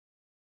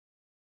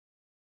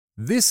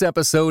This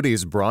episode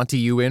is brought to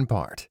you in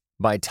part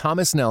by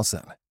Thomas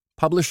Nelson,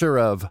 publisher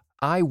of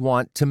I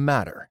Want to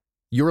Matter.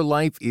 Your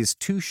life is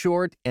too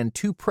short and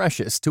too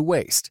precious to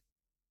waste.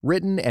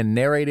 Written and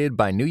narrated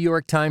by New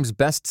York Times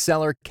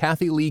bestseller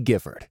Kathy Lee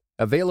Gifford.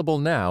 Available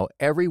now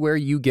everywhere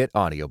you get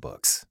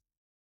audiobooks.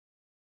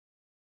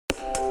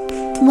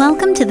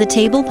 Welcome to the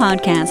Table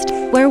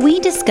Podcast, where we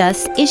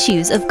discuss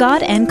issues of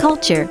God and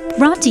culture,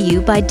 brought to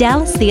you by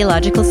Dallas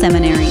Theological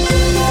Seminary.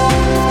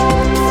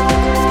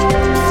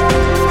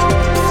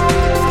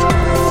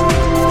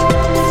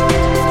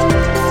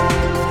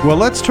 Well,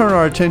 let's turn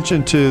our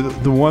attention to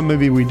the one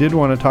movie we did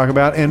want to talk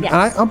about. And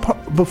Yes.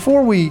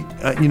 before we,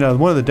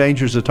 one of the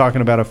dangers of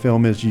talking about a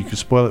film is you can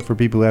spoil it for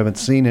people who haven't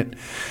seen it.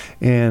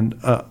 And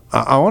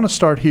I want to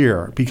start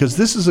here because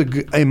this is,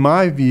 in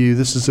my view,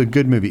 this is a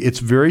good movie. It's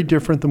very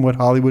different than what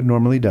Hollywood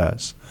normally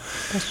does.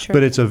 That's true.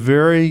 But it's a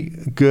very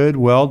good,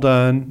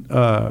 well-done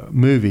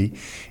movie.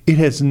 It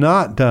has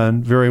not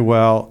done very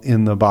well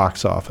in the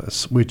box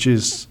office, which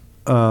is...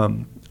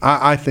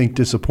 I think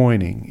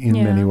disappointing in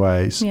many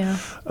ways. Yeah.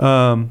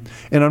 And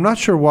I'm not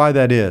sure why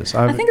that is.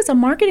 I think it's a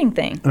marketing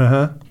thing.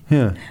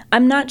 Yeah.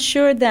 I'm not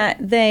sure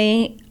that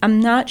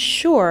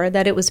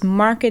it was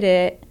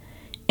marketed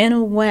in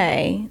a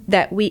way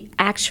that we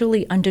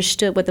actually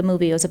understood what the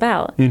movie was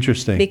about.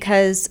 Interesting.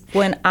 Because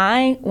when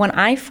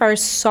I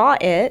first saw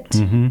it,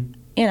 Mm-hmm.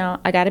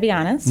 I got to be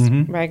honest,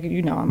 right?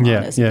 I'm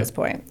honest at this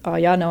point. Oh,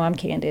 y'all know I'm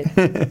candid.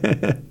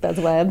 That's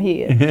why I'm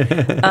here.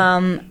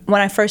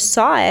 When I first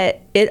saw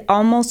it, it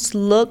almost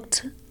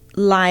looked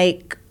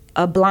like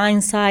a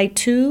Blind Side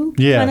 2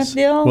 kind of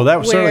deal. Well, that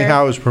was certainly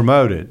how it was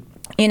promoted.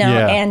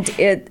 And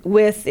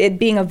with it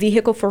being a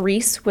vehicle for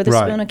Reese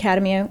Witherspoon,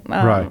 Academy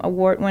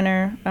Award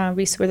winner,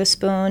 Reese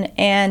Witherspoon,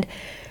 and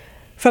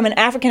from an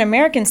African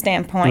American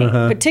standpoint,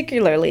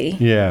 particularly,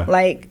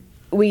 like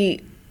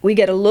we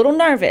get a little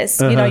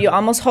nervous. You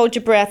almost hold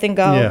your breath and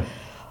go,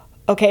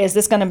 okay, is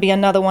this going to be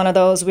another one of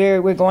those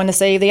we're going to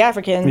save the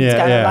Africans?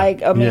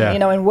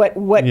 And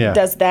what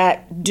does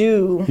that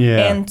do?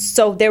 And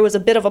so there was a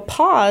bit of a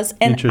pause.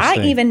 And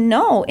I even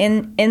know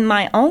in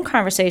my own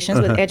conversations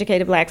with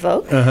educated black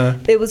folk,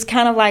 it was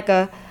kind of like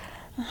oh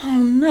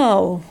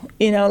no,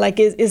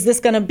 is this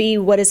going to be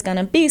what it's going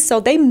to be?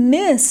 So they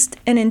missed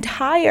an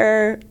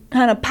entire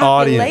kind of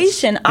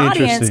population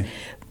audience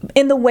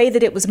in the way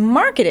that it was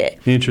marketed.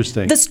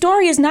 Interesting. The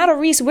story is not a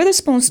Reese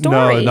Witherspoon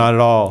story. No, not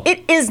at all.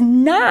 It is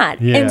not.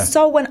 Yeah. And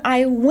so when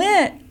I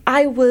went,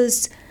 I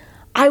was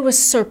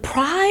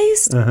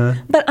surprised,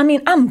 but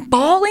I'm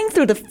bawling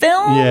through the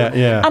film.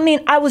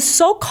 I was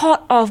so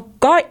caught off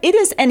guard. It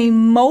is an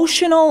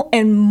emotional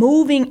and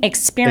moving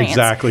experience.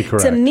 Exactly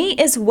correct. To me,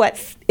 it is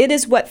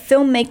what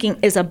filmmaking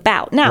is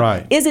about.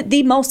 Now, is it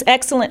the most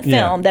excellent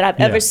film that I've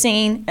ever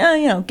seen?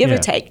 Give or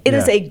take. It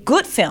is a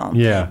good film.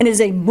 And it is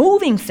a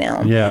moving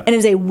film. And it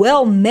is a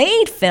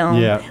well-made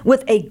film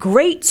with a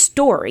great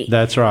story.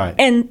 That's right.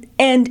 And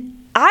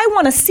I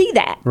want to see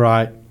that.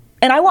 Right.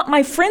 And I want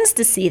my friends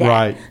to see that.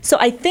 Right. So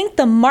I think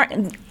I'm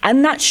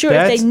not sure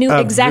if they knew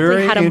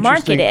exactly how to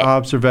market it.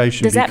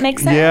 Observation. Does that make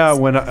sense? Yeah.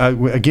 When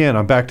again,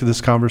 I'm back to this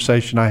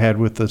conversation I had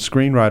with the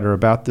screenwriter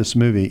about this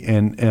movie,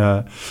 and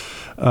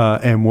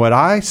what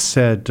I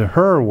said to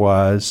her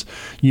was,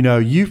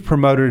 you've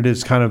promoted it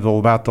as kind of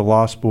about the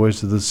Lost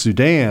Boys of the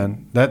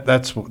Sudan.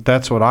 That's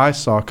what I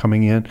saw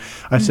coming in.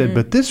 I said,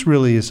 but this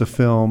really is a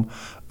film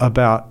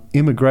about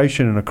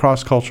immigration and a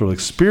cross-cultural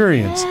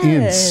experience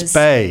in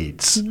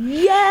spades.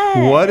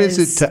 Yes. What is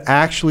it to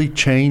actually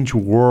change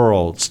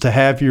worlds, to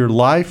have your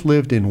life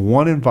lived in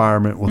one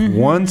environment with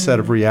one set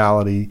of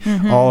reality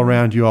all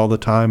around you all the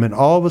time, and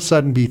all of a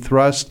sudden be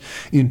thrust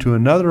into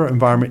another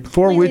environment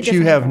for which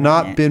you have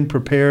not been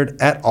prepared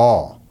at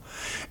all?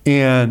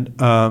 And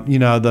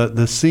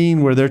the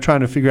scene where they're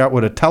trying to figure out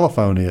what a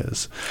telephone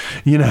is,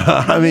 it's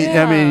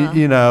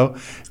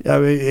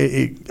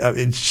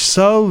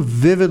so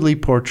vividly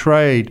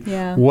portrayed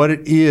what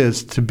it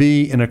is to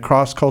be in a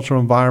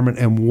cross-cultural environment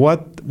and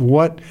what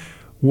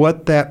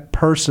that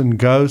person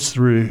goes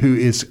through who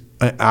is,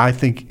 I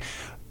think,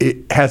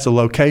 it has a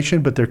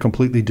location, but they're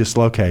completely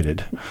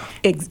dislocated.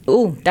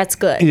 Ooh, that's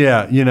good.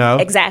 Yeah,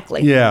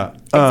 Exactly. Yeah.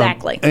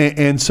 Exactly.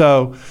 And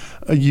so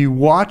you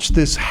watch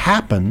this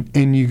happen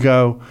and you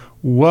go,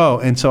 whoa.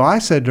 And so I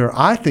said to her,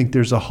 I think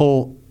there's a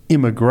whole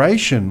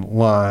immigration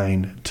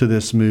line to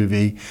this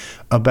movie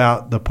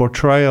about the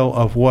portrayal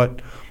of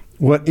what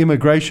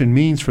immigration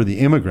means for the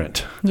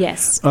immigrant.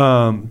 Yes.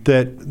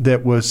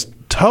 That was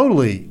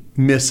totally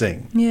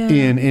missing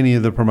in any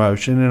of the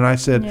promotion. And I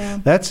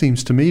said, that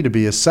seems to me to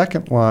be a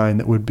second line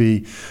that would be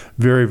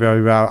very,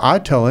 very valuable. I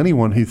tell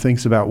anyone who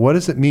thinks about what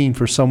does it mean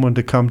for someone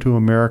to come to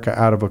America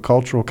out of a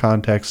cultural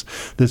context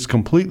that's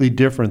completely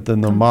different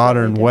than the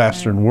modern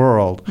Western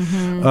world.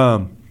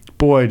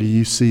 Boy, do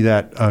you see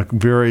that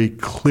very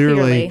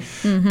clearly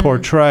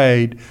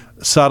portrayed.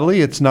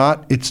 Subtly, it's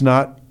not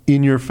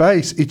in your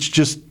face. It's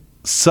just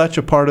such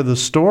a part of the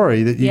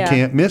story that you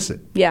can't miss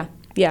it. Yeah,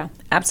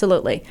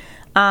 absolutely.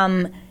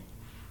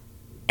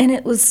 And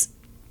it was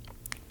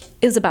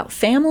about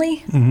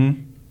family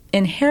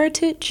and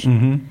heritage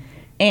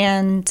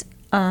And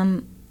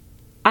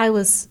I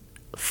was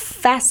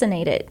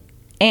fascinated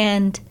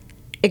and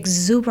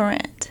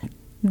exuberant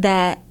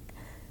that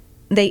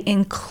they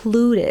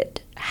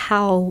included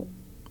how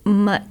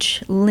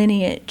much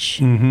lineage,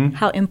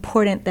 how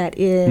important that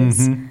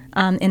is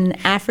in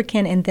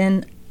African, and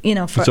then, you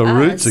know, for us. It's a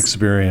roots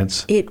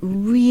experience. It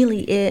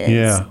really is.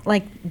 Yeah.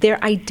 Like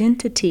their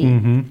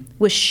identity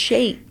was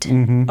shaped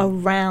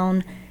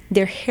around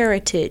their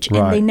heritage,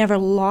 and they never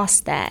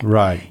lost that.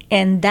 Right.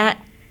 And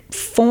that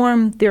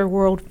formed their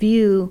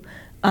worldview,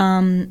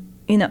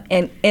 you know,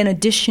 and in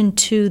addition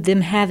to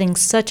them having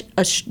such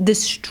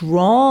this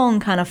strong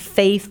kind of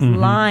faith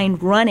line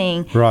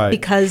running,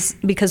 because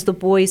the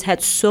boys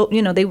had so,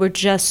 you know, they were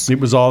just,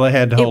 it was all they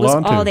had to hold on to.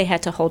 It was all they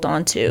had to hold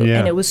on to,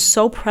 and it was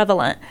so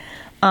prevalent.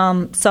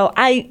 So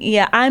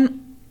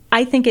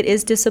I think it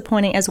is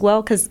disappointing as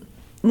well, because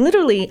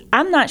literally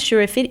I'm not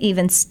sure if it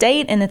even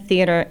stayed in the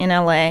theater in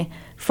LA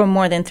for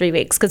more than 3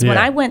 weeks, because when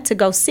I went to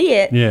go see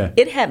it,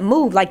 it had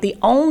moved. Like the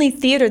only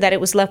theater that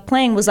it was left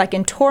playing was like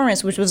in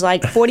Torrance, which was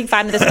like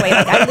 45 minutes away.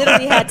 Like I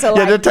literally had to you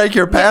had to take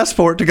your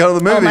passport to go to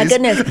the movies. Oh my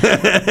goodness.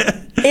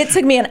 It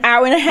took me an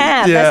hour and a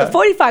half. That's a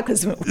 45,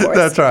 because of course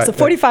that's right. It's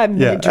a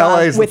 45-minute drive. LA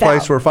is the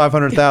place where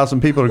 500,000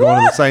 people are going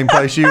to the same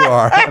place you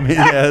are. I mean,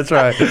 that's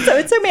right. So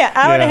it took me an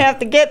hour and a half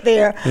to get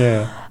there.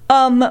 Yeah.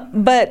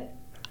 But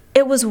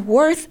it was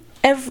worth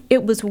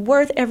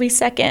every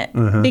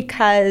second,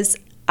 because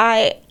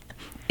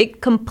it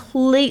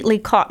completely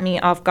caught me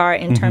off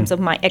guard in terms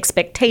of my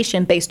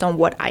expectation based on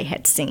what I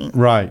had seen.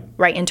 Right,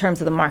 in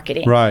terms of the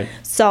marketing. Right.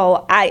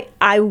 So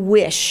I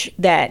wish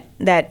that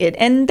it,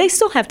 and they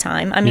still have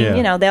time. I mean,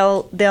 you know,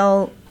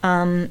 they'll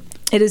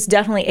it is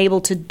definitely able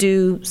to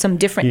do some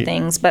different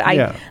things, but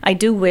I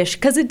do wish,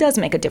 because it does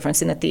make a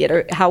difference in the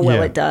theater how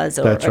well it does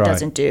or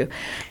doesn't do.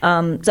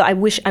 So I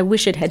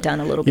wish it had done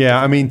a little bit.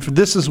 Yeah, I mean,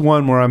 this is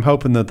one where I'm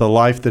hoping that the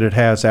life that it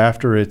has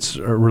after its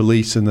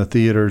release in the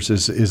theaters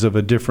is of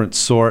a different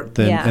sort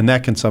than, and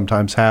that can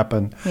sometimes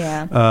happen.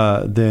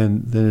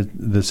 Than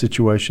the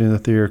situation in the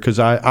theater, because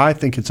I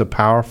think it's a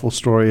powerful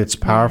story. It's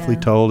powerfully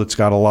told. It's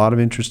got a lot of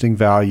interesting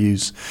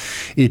values.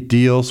 It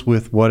deals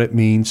with what it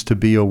means to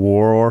be a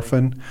war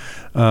orphan.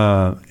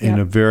 In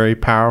a very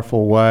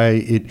powerful way.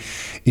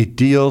 It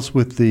deals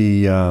with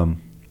the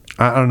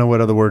I don't know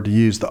what other word to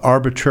use, the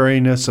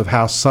arbitrariness of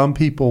how some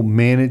people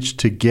manage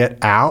to get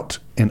out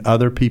and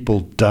other people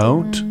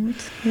don't.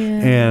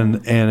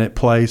 And it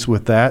plays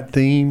with that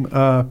theme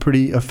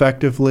pretty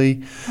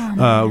effectively,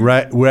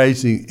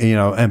 raising, you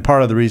know, and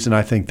part of the reason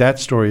I think that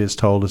story is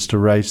told is to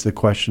raise the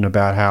question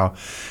about how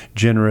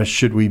generous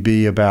should we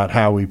be about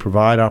how we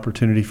provide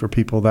opportunity for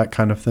people, that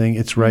kind of thing.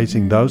 It's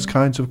raising those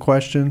kinds of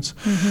questions.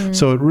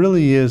 So it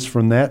really is,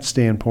 from that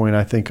standpoint,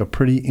 I think, a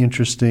pretty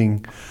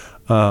interesting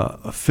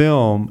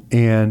film,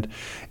 and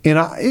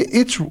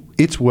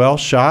it's well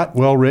shot,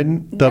 well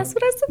written. That's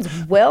what I said.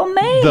 It's well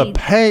made.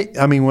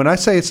 I mean, when I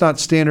say it's not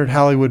standard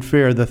Hollywood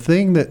fare, the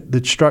thing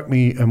that struck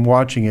me in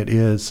watching it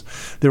is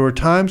there were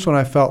times when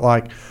I felt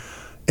like,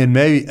 and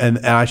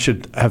I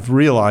should have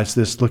realized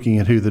this looking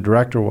at who the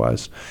director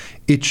was,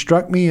 it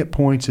struck me at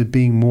points as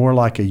being more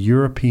like a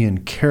European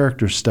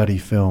character study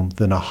film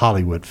than a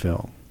Hollywood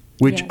film,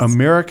 which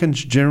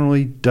Americans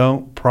generally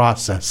don't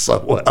process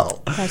so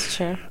well. That's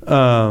true.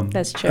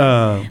 That's true.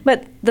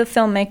 But the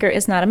filmmaker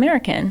is not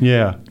American.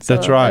 Yeah,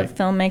 that's right.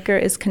 The filmmaker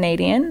is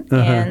Canadian,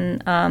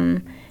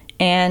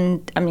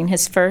 and I mean,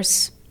 his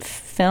first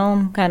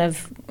film kind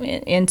of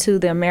into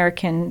the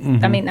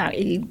American. I mean,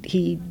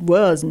 he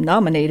was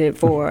nominated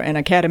for an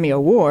Academy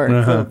Award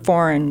for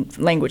foreign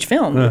language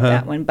film with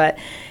that one, but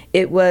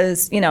it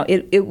was, you know,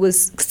 it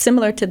was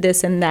similar to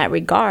this in that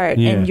regard.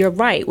 And you're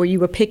right, where you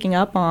were picking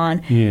up on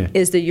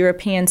is the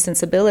European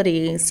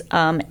sensibilities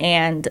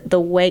and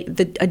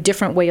a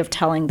different way of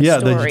telling the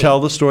story. Yeah, they tell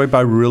the story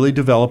by really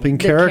developing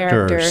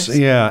characters.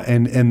 Yeah,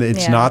 and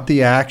it's not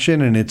the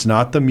action, and it's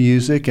not the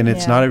music, and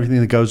it's not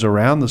everything that goes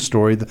around the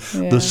story.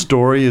 The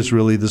story is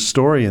really the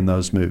story in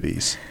those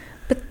movies.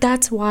 But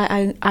that's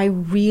why I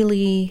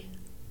really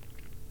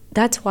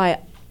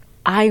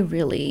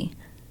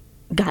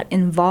got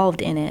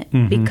involved in it,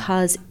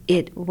 because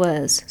it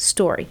was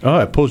story. Oh,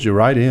 it pulls you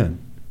right in.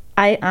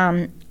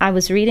 I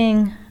was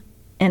reading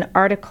an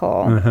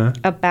article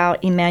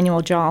about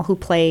Emmanuel Jal, who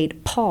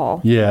played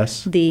Paul.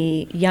 Yes.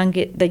 The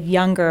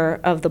younger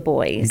of the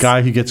boys. The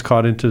guy who gets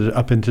caught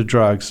up into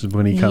drugs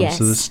when he comes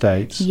to the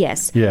States.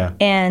 Yes. Yeah.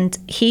 And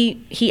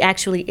he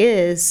actually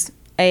is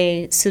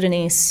a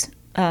Sudanese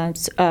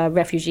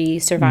refugee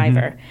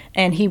survivor,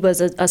 and he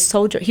was a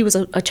soldier. He was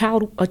a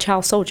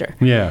child soldier.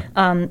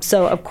 Yeah.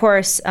 So of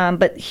course,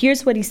 but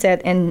here's what he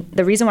said, and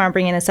the reason why I'm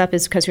bringing this up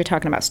is because we're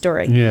talking about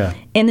story. Yeah.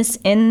 In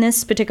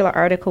this particular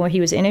article where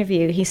he was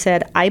interviewed, he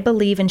said, "I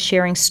believe in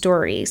sharing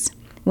stories.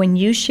 When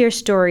you share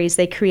stories,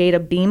 they create a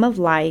beam of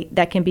light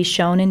that can be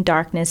shown in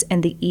darkness,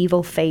 and the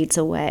evil fades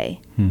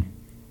away."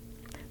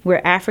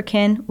 We're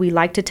African. We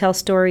like to tell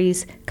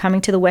stories.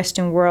 Coming to the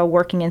Western world,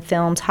 working in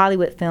films,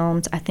 Hollywood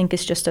films, I think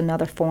it's just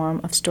another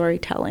form of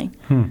storytelling.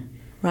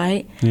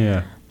 Right?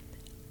 Yeah.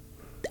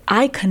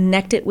 I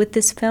connected with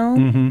this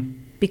film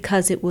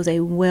because it was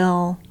a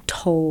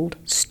well-told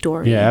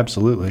story. Yeah,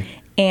 absolutely.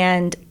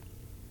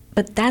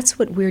 But that's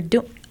what we're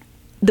doing.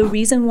 The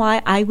reason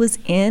why I was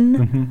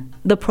in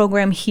the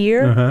program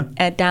here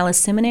at Dallas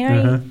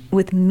Seminary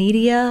with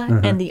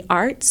media and the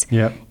arts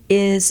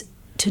is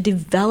to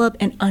develop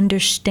and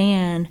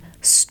understand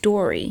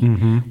story.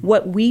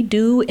 What we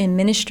do in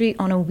ministry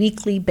on a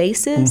weekly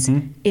basis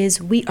is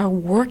we are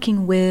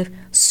working with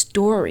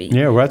story.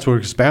 Yeah, well, that's what we're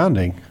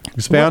expounding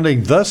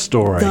the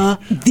story.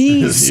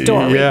 The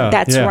story.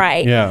 That's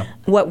right. Yeah.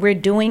 What we're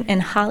doing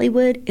in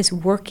Hollywood is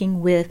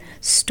working with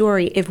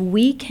story. If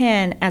we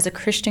can, as a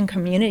Christian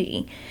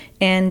community,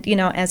 and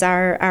as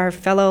our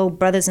fellow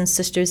brothers and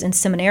sisters and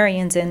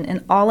seminarians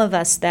and all of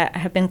us that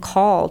have been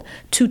called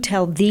to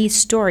tell the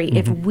story,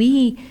 if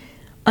we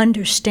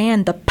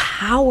understand the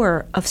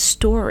power of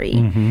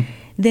story,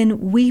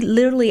 then we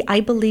literally, I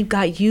believe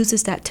God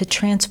uses that to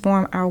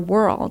transform our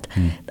world.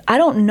 I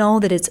don't know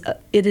that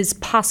it is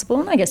possible,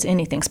 and I guess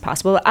anything's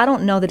possible, but I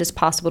don't know that it's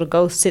possible to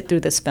go sit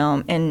through this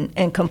film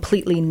and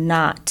completely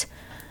not,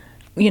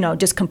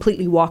 just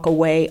completely walk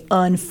away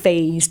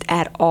unfazed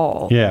at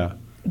all. Yeah.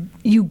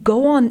 If you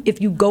go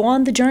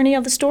on the journey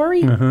of the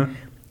story,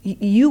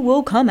 you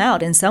will come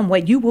out in some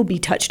way. You will be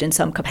touched in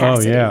some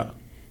capacity. Oh, yeah.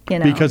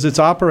 Because it's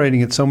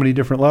operating at so many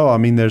different levels. I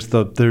mean, there's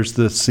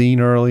the scene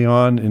early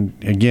on, and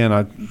again,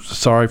 I'm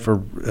sorry for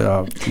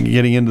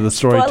getting into the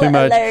story too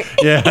much. Alert.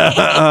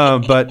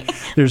 Yeah, but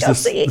there's the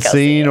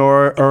scene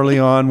early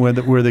on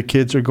where the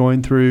kids are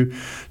going through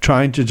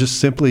trying to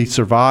just simply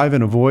survive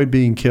and avoid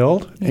being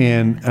killed,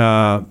 and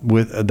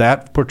with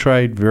that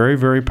portrayed very,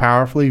 very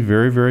powerfully,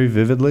 very, very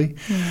vividly.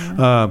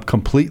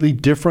 Completely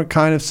different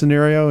kind of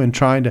scenario in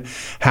trying to,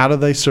 how do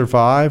they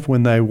survive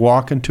when they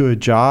walk into a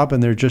job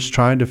and they're just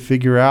trying to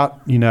figure out,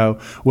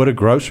 what a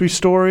grocery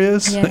store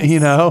is,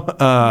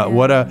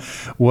 what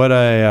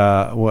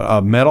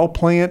a metal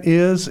plant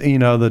is,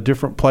 the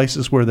different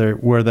places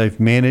where they've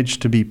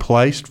managed to be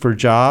placed for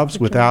jobs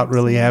without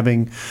really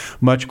having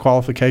much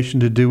qualification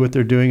to do what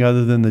they're doing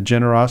other than the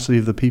generosity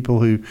of the people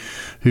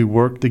who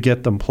work to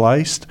get them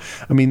placed.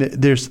 I mean,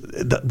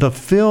 the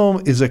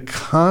film is a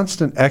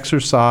constant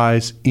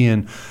exercise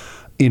in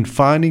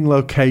finding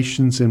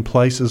locations in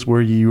places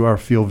where you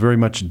feel very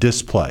much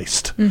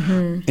displaced,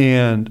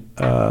 and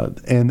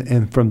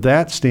from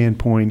that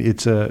standpoint,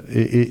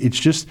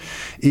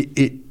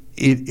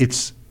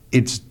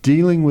 it's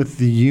dealing with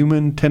the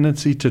human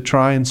tendency to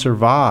try and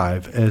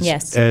survive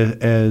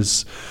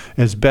as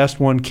best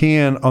one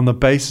can on the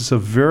basis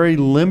of a very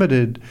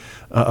limited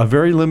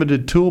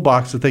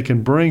toolbox that they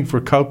can bring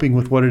for coping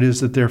with what it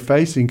is that they're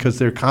facing, because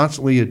they're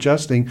constantly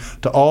adjusting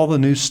to all the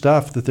new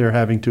stuff that they're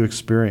having to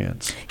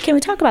experience. Can we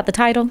talk about the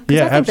title?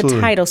 Yeah, I think absolutely.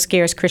 the title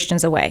scares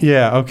Christians away.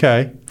 Yeah,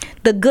 okay.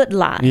 The Good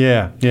Lie.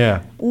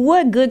 Yeah.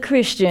 What good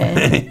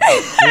Christian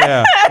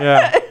Yeah.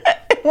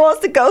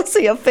 wants to go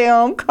see a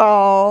film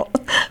called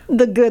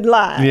The Good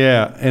Lie?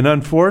 Yeah, and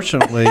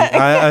unfortunately,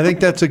 I think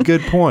that's a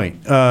good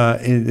point.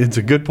 It's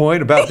a good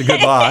point about The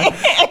Good Lie.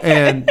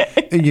 And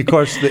of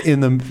course, in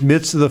the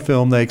midst of the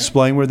film, they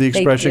explain where the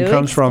expression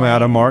comes from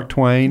out of Mark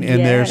Twain.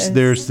 And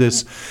there's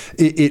this,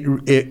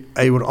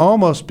 it would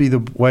almost be the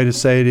way to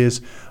say it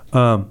is,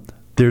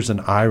 there's an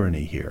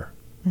irony here.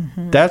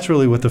 That's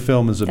really what the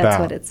film is about. That's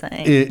what it's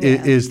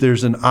saying.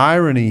 There's an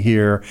irony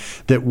here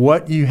that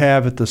what you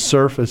have at the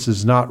surface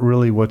is not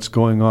really what's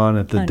going on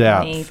at the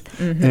depth.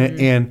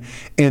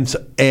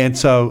 And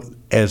so,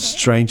 as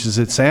strange as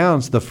it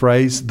sounds, the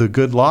phrase "the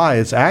good lie"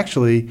 is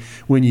actually,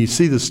 when you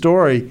see the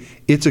story,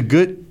 it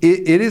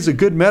is a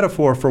good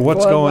metaphor for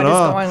what's going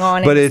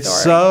on. But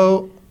it's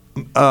so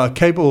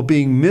capable of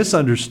being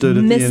misunderstood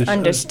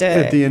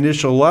at the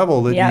initial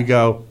level that you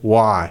go,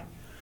 why?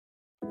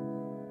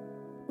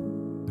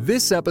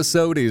 This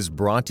episode is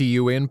brought to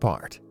you in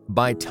part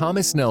by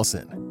Thomas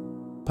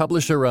Nelson,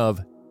 publisher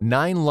of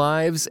 9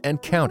 Lives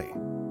and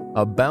Counting,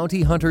 A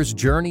Bounty Hunter's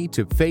Journey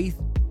to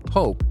Faith,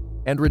 Hope,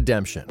 and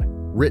Redemption,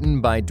 written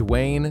by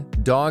Dwayne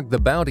 "Dog the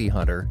Bounty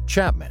Hunter"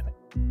 Chapman.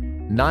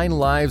 9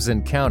 Lives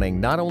and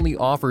Counting not only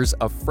offers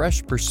a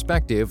fresh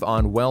perspective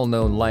on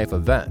well-known life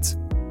events,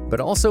 but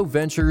also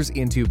ventures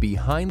into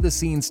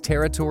behind-the-scenes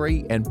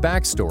territory and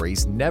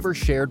backstories never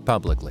shared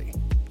publicly.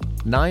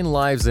 9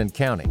 Lives and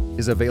Counting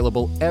is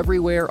available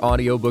everywhere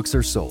audiobooks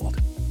are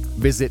sold.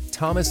 Visit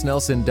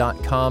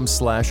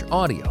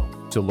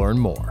thomasnelson.com/audio to learn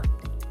more.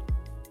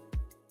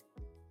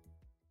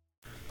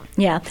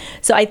 Yeah.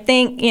 So I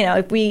think,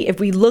 if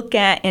we look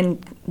at and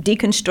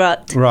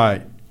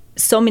deconstruct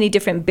so many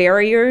different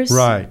barriers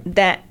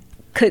that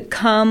could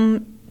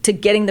come to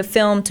getting the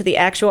film to the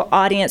actual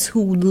audience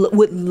who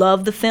would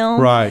love the film.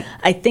 Right.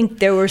 I think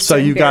there were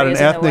certain you've got an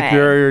ethnic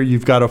barrier,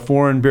 you've got a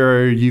foreign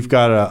barrier, you've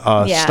got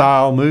a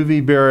style movie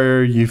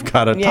barrier, you've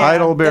got a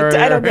title barrier. The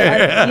title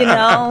barrier,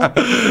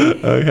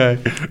 Okay.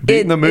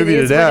 Beating the movie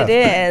to death. It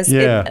is what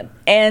it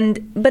is.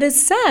 But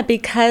it's sad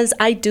because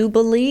I do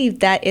believe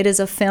that it is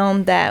a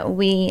film that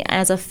we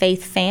as a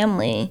faith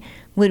family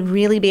would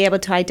really be able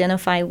to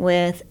identify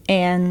with,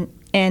 and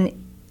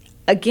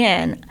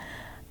again,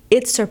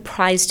 it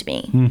surprised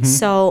me.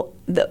 So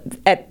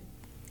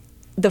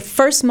the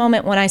first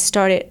moment when I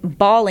started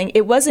bawling,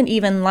 it wasn't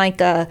even like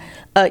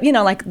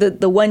like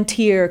the one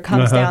tear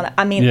comes down.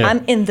 I mean,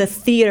 I'm in the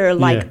theater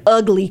like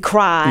ugly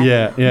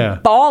cry,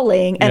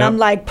 bawling, and I'm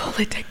like, pull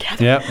it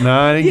together. Yep. No,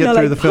 I didn't get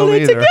through the film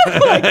either.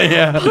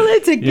 Pull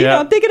it together.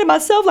 I'm thinking to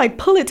myself, like,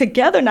 pull it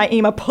together,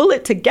 Naima, pull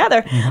it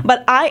together.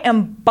 But I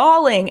am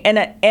bawling,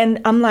 and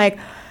I'm like,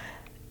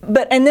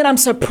 and then I'm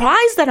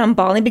surprised that I'm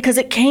bawling because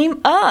it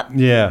came up.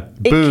 Yeah.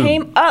 It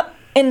came up.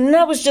 And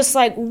I was just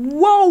like,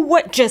 whoa,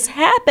 what just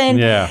happened?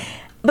 Yeah.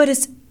 But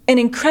it's an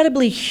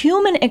incredibly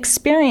human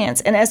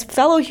experience. And as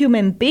fellow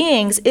human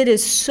beings,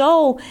 it's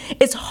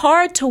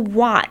hard to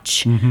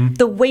watch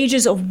the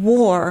wages of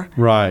war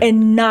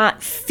and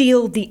not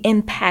feel the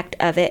impact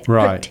of it,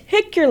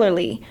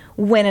 particularly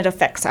when it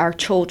affects our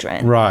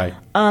children. Right.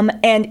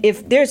 And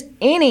if there's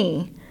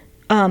any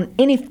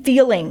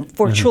feeling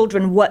for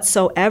children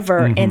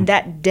whatsoever in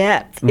that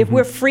depth. If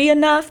we're free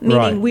enough,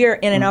 meaning we're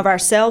in and of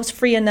ourselves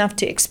free enough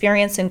to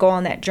experience and go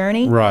on that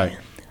journey. Right.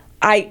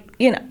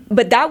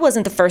 But that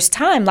wasn't the first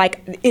time.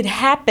 Like, it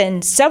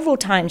happened several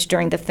times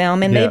during the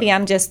film, and maybe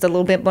I'm just a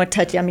little bit more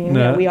touchy. I mean,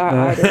 we are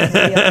artists. We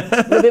are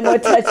a little bit more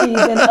touchy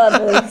than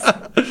others.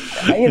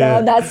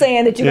 I'm not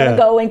saying that you're going to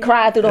go and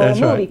cry through the whole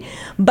movie.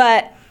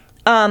 But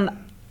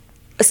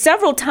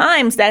several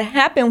times that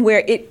happened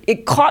where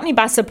it caught me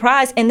by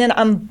surprise, and then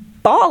I'm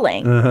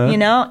bawling,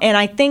 and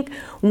I think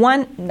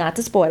not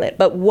to spoil it,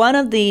 but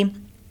when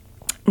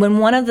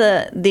one of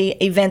the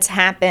events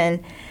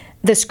happened,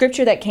 the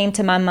scripture that came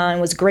to my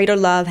mind was, greater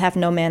love hath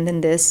no man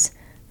than this,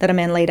 that a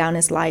man lay down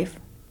his life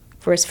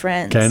for his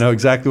friends. Okay, I know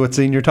exactly what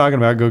scene you're talking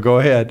about. Go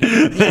ahead.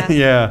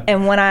 Yeah.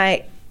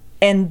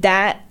 And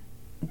that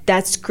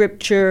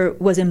scripture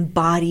was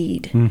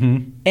embodied,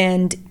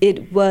 and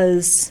it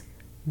was,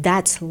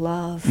 that's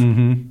love.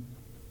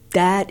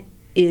 That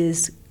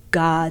is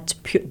God's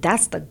pure.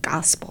 That's the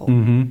gospel.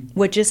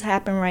 What just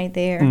happened right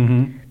there.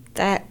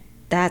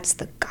 That's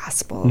the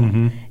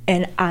gospel.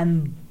 And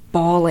I'm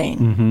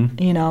bawling.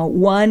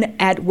 One,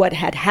 at what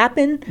had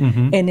happened,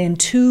 and then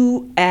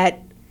two,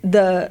 at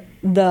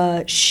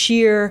the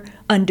sheer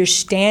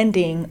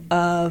understanding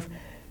of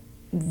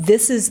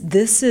this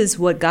is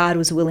what God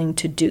was willing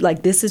to do.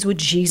 Like, this is what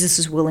Jesus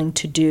is willing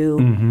to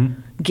do.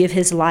 Give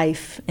his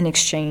life in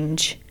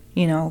exchange,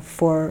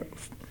 for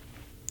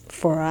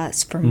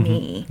us, for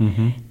me.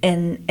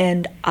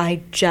 And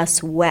I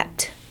just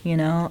wept,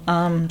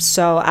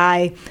 So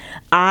I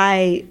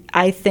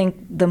think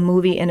the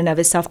movie in and of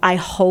itself, I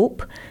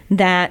hope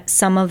that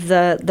some of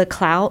the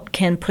clout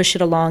can push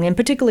it along, and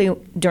particularly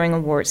during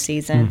award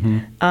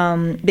season,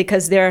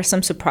 because there are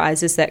some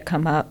surprises that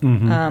come up.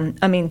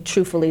 I mean,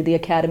 truthfully, the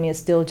Academy is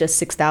still just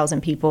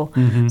 6,000 people,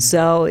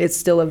 so it's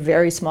still a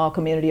very small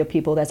community of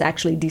people that's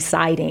actually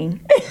deciding.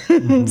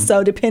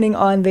 So depending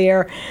on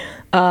their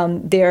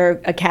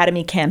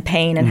Academy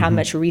campaign and how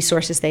much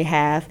resources they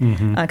have,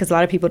 because a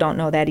lot of people don't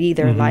know that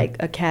either. Like,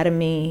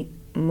 Academy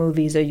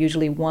movies are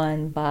usually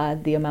won by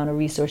the amount of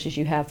resources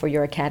you have for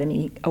your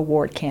Academy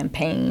Award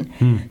campaign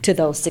to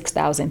those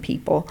 6,000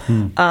 people.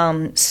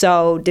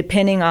 So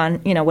depending on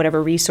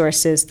whatever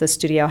resources the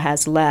studio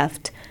has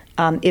left,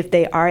 if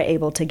they are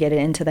able to get it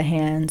into the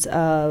hands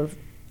of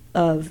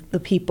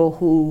the people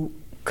who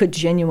could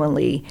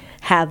genuinely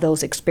have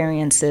those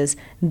experiences,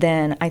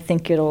 then I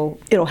think it'll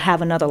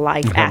have another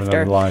life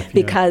after.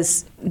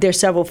 Because there's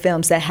several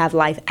films that have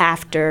life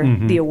after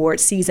the award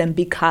season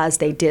because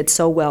they did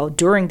so well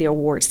during the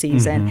award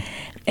season,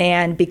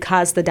 and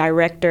because the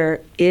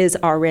director is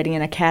already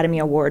an Academy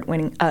Award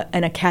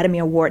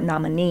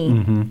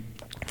nominee.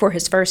 For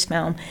his first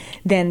film,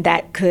 then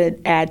that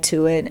could add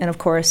to it. And of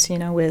course,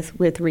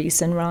 with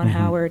Reese and Ron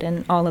Howard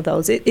and all of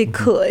those, it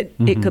could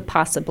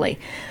possibly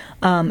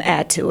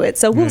add to it.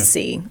 So we'll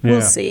see.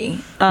 We'll see.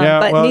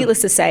 But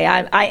needless to say,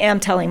 I am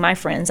telling my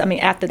friends, I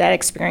mean, after that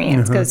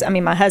experience, because, I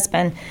mean, my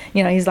husband,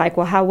 he's like,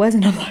 well, how was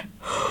it? I'm like,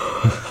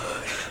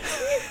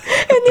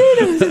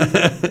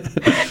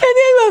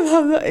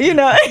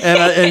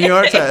 and you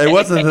are saying it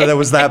wasn't that it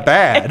was that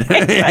bad.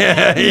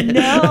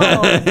 No,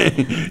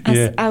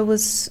 I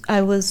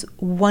was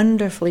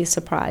wonderfully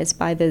surprised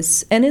by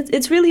this, and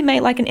it's really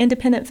made like an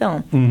independent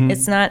film.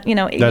 It's not,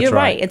 you're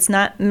right. It's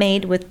not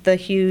made with the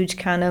huge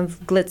kind of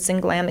glitz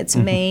and glam. It's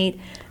made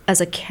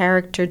as a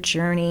character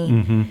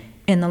journey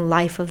in the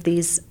life of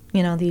these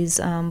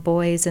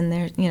boys and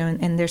their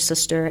and their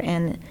sister,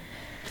 and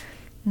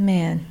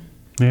man.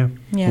 Yeah.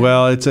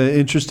 Well, it's an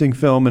interesting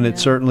film, and it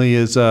certainly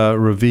is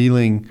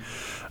revealing.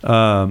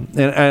 And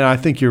I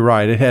think you're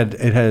right. It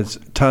has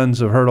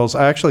tons of hurdles.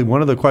 Actually,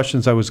 one of the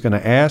questions I was going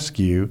to ask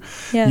you,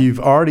 you've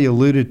already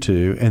alluded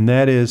to, and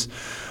that is,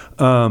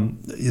 one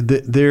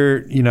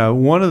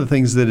of the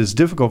things that is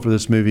difficult for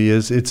this movie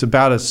is it's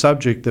about a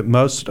subject that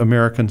most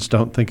Americans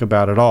don't think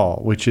about at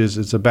all, which is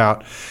it's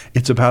about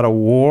a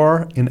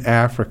war in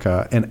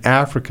Africa and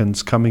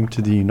Africans coming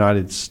to the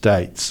United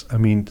States. I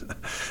mean,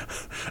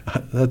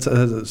 that's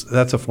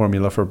a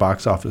formula for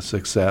box office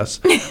success.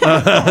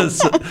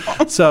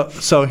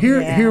 So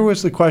here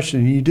was the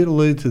question. You did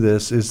allude to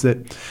this. Is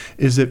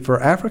that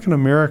for African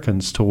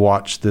Americans to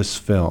watch this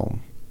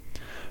film,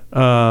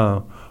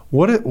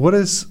 What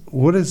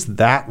is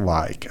that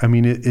like? I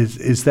mean,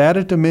 is that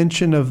a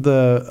dimension of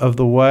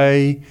the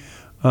way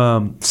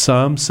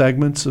some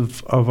segments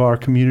of our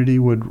community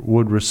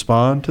would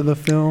respond to the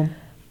film?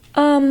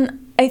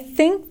 I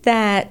think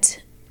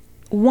that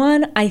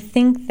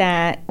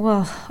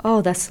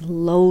that's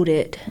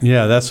loaded.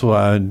 Yeah, that's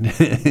why.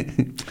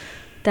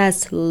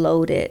 That's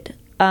loaded.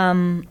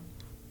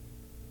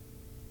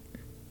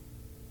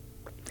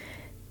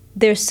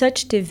 There's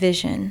such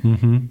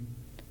division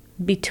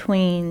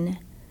between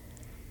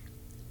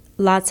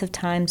lots of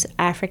times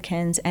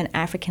Africans and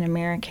African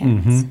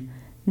Americans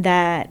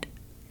that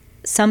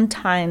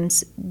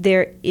sometimes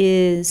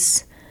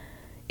it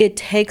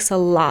takes a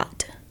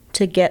lot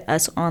to get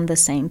us on the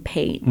same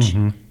page.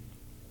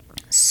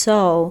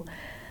 So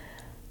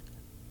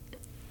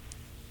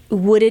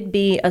would it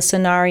be a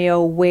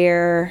scenario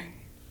where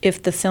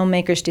if the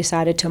filmmakers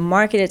decided to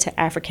market it to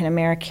African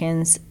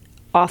Americans,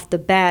 off the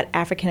bat,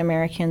 African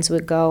Americans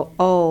would go,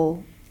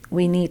 oh,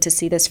 we need to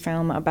see this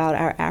film about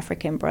our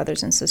African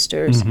brothers and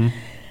sisters.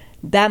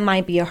 That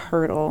might be a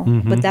hurdle,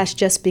 but that's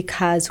just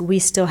because we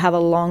still have a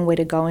long way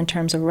to go in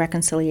terms of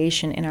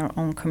reconciliation in our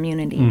own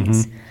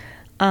communities.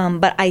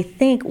 But I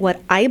think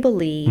what I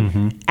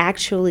believe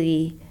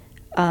actually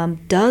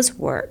does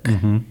work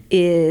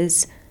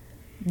is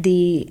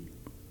the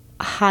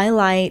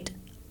highlight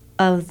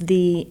of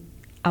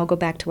I'll go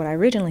back to what I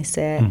originally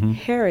said,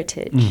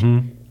 heritage.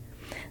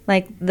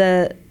 Like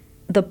the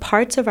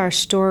parts of our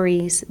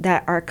stories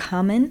that are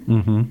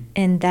common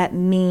and that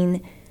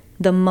mean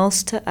the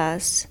most to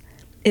us,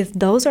 if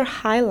those are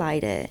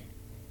highlighted,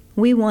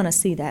 we want to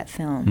see that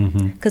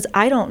film. Because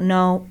I don't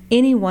know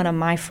any one of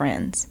my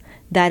friends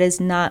that is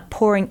not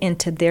pouring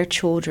into their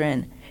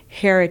children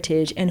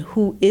heritage and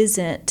who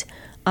isn't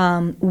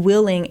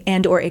willing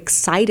and or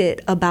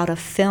excited about a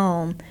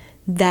film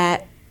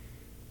that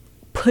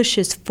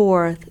pushes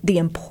forth the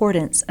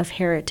importance of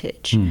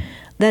heritage.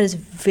 That is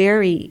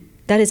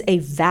a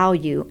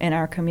value in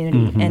our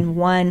community and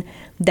one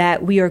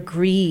that we are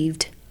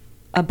grieved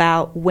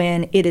about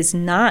when it is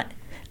not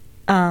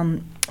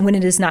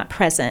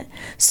present.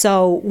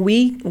 So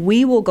we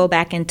will go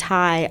back and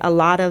tie a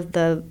lot of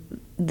the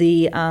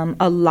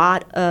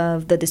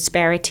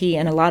disparity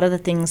and a lot of the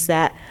things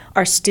that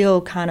are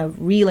still kind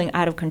of reeling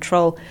out of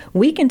control.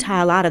 We can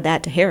tie a lot of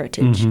that to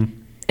heritage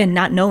and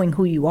not knowing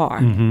who you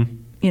are.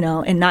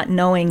 And not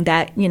knowing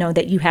that,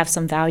 that you have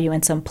some value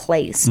and some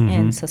place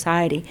in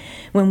society.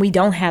 When we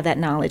don't have that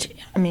knowledge,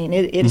 I mean,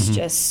 it's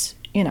just,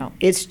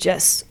 it's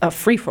just a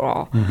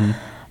free-for-all.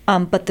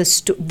 But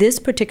this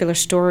particular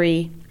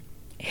story,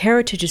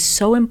 heritage is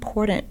so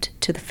important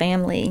to the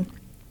family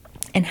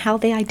and how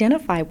they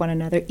identify one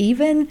another,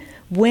 even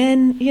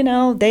when,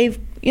 they've,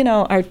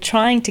 are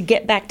trying to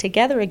get back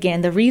together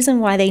again. The reason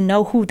why they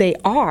know who they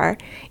are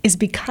is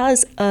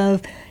because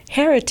of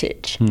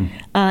heritage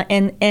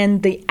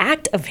and the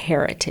act of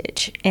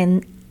heritage.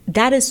 And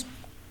that is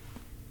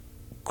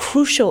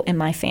crucial in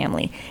my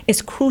family.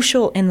 It's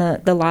crucial in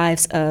the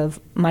lives of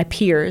my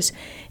peers.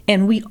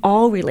 And we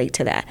all relate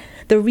to that.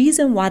 The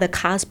reason why The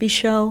Cosby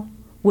Show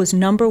was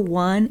number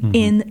one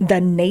in the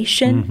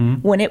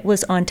nation when it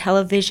was on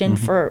television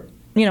for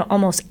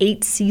almost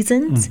 8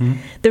 seasons,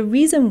 the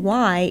reason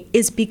why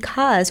is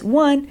because,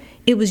 one,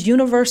 it was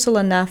universal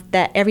enough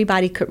that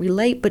everybody could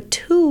relate, but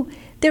two,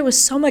 there was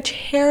so much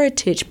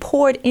heritage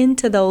poured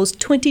into those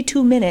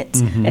 22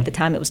 minutes. At the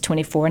time it was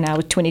 24, now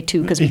it's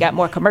 22 because we got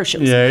more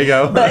commercials. Yeah, there you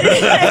go.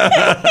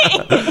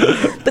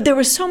 But there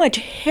was so much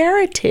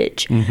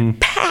heritage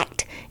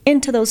packed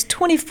into those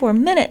 24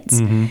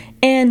 minutes.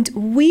 And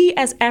we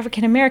as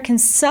African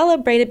Americans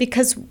celebrated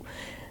because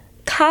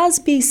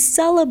Cosby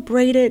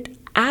celebrated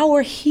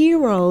our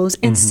heroes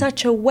in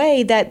such a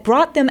way that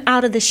brought them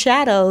out of the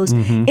shadows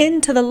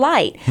into the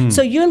light.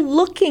 So you're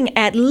looking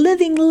at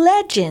living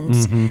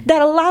legends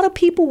that a lot of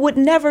people would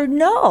never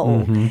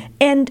know.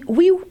 And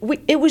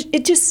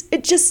it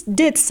just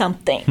did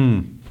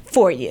something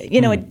for you.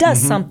 It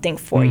does something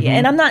for you.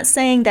 And I'm not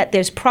saying that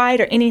there's pride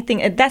or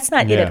anything. That's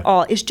not it at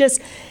all. It's just,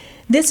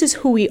 this is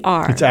who we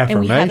are. It's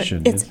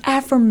affirmation. It's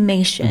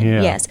affirmation,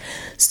 yes.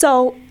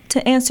 So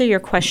to answer your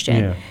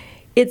question,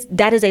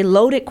 that is a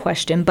loaded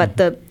question, but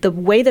the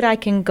way that I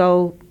can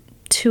go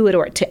to it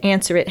or to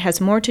answer it has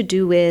more to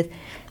do with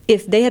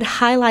if they had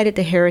highlighted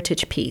the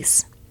heritage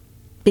piece,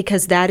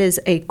 because that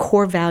is a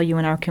core value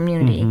in our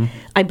community.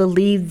 I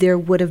believe there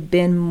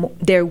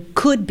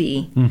could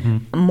be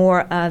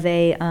more of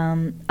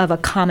a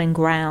common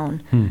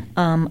ground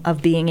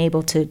of being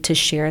able to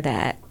share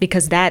that,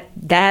 because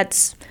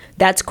that's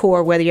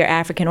core, whether you're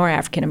African or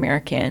African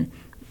American.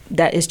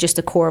 That is just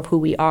the core of who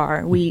we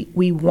are.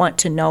 We want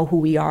to know who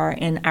we are,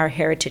 and our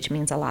heritage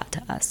means a lot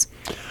to us.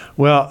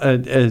 Well,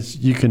 as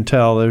you can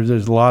tell, there's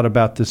a lot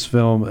about this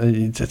film.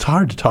 It's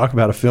hard to talk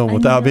about a film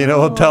without being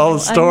able to tell the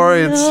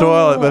story and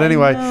spoil it. But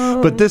anyway,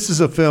 but this is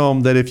a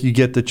film that if you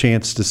get the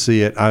chance to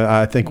see it,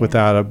 I think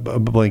without a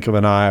blink of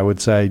an eye, I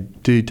would say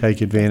do take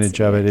advantage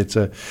of it.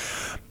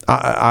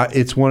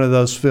 it's one of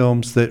those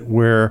films that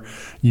where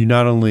you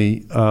not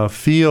only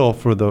feel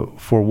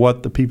for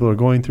what the people are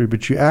going through,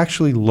 but you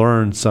actually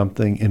learn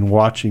something in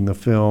watching the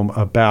film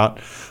about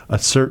a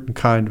certain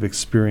kind of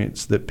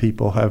experience that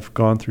people have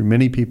gone through.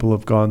 Many people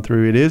have gone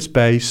through. It is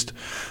based,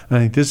 I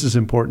think this is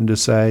important to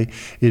say,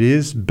 it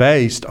is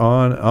based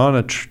on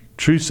a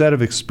true set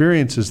of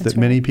experiences that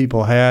many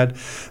people had.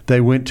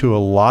 They went to a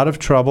lot of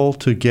trouble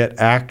to get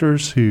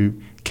actors who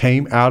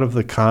came out of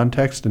the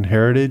context and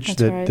heritage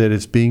that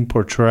is being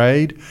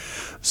portrayed.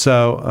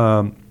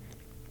 So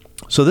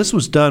this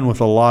was done with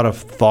a lot of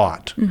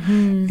thought,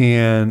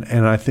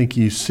 and I think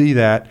you see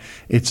that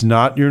it's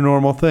not your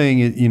normal thing.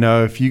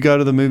 If you go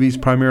to the movies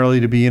primarily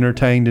to be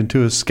entertained and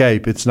to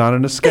escape, it's not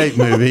an escape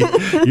movie.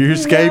 You're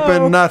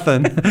escaping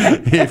nothing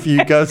if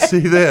you go see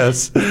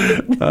this.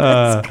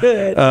 That's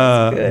good.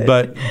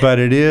 But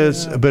it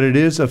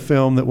is a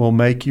film that will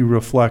make you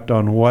reflect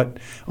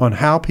on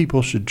how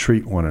people should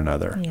treat one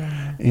another,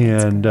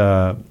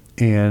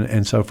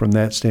 And so from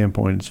that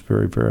standpoint, it's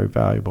very, very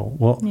valuable.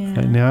 Well,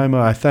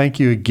 Naima, I thank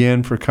you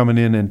again for coming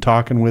in and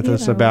talking with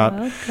us about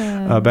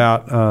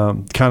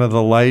kind of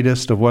the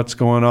latest of what's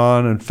going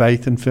on in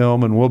faith and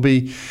film, and we'll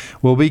be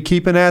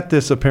keeping at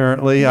this.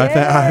 Apparently,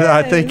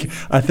 yes.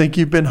 I think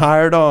you've been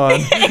hired on,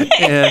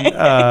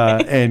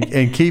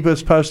 and keep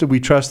us posted. We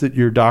trust that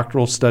your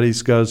doctoral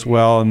studies goes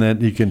well, and that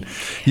you can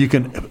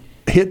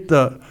hit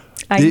the.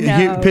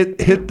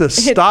 Hit the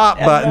stop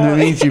button. That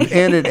means you've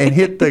ended, and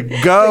hit the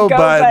go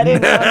button.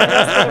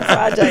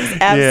 Projects.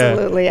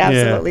 Absolutely.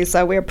 Yeah.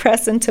 So we're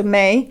pressing to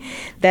May.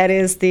 That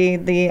is the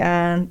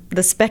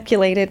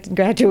speculated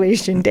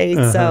graduation date.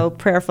 So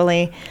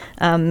prayerfully,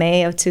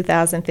 May of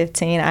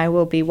 2015, I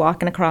will be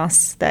walking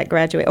across that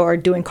graduate or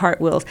doing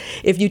cartwheels.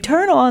 If you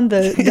turn on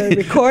the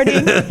recording,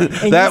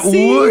 and that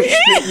whoosh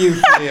that you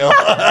feel,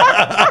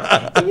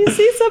 you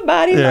see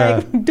somebody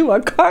like do a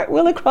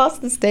cartwheel across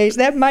the stage.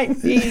 That might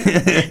be.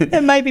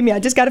 That might be me. I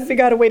just got to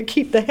figure out a way to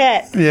keep the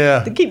hat.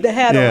 Yeah. To keep the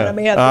hat on.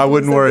 I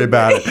wouldn't worry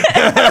about it.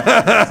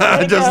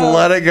 Just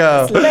let it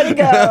go. Just let it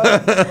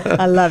go.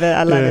 I love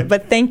it.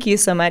 But thank you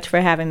so much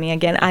for having me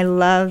again. I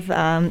love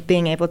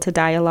being able to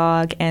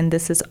dialogue, and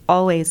this is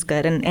always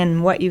good.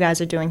 And what you guys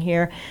are doing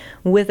here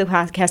with the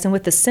podcast and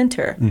with the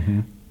center,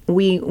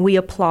 we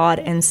applaud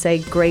and say,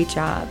 great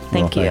job.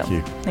 Thank you.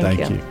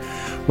 Thank you.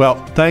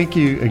 Well, thank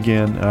you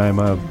again. I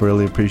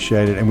really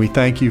appreciate it. And we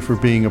thank you for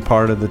being a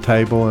part of the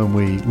table, and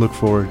we look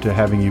forward to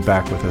having you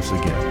back with us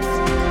again.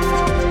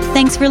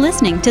 Thanks for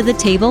listening to the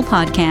Table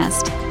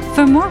Podcast.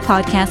 For more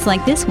podcasts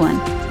like this one,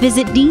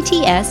 visit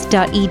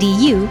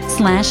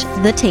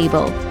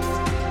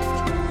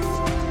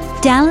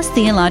dts.edu/thetable. Dallas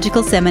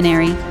Theological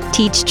Seminary.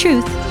 Teach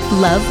truth,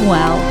 love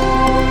well.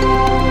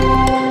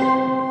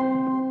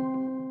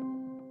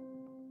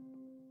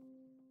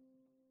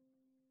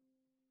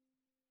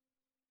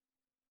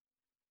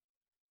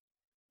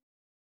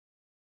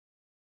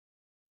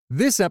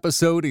 This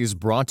episode is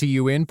brought to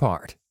you in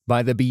part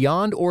by the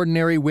Beyond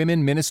Ordinary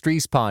Women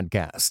Ministries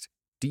podcast.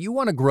 Do you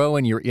want to grow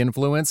in your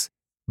influence?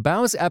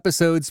 BOW's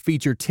episodes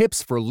feature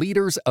tips for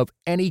leaders of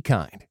any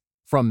kind,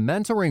 from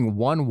mentoring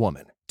one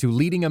woman to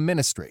leading a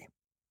ministry.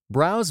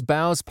 Browse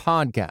BOW's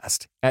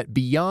podcast at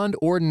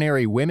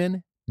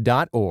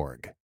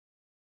beyondordinarywomen.org.